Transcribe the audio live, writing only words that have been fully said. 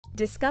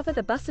Discover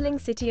the bustling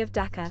city of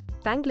Dhaka,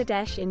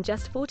 Bangladesh in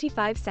just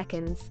 45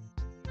 seconds.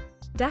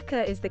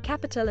 Dhaka is the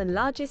capital and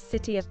largest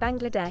city of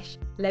Bangladesh,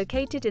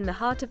 located in the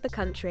heart of the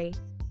country.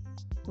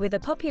 With a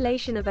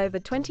population of over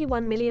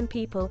 21 million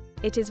people,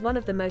 it is one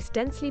of the most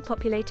densely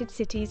populated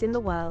cities in the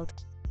world.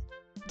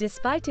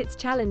 Despite its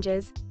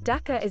challenges,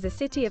 Dhaka is a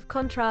city of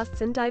contrasts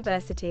and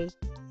diversity.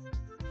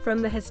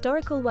 From the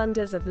historical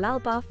wonders of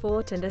Lalbagh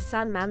Fort and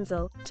Ahsan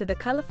Manzil, to the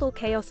colorful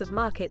chaos of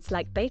markets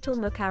like Baitul,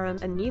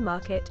 Mukarram and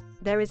Newmarket,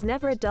 there is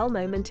never a dull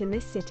moment in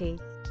this city.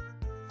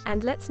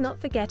 And let's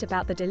not forget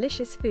about the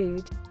delicious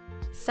food.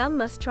 Some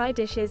must-try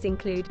dishes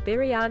include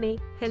biryani,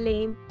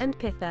 haleem, and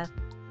pitha.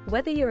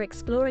 Whether you're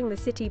exploring the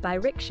city by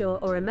rickshaw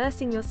or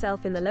immersing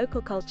yourself in the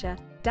local culture,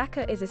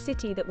 Dhaka is a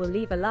city that will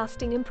leave a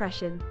lasting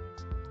impression.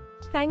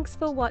 Thanks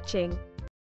for watching.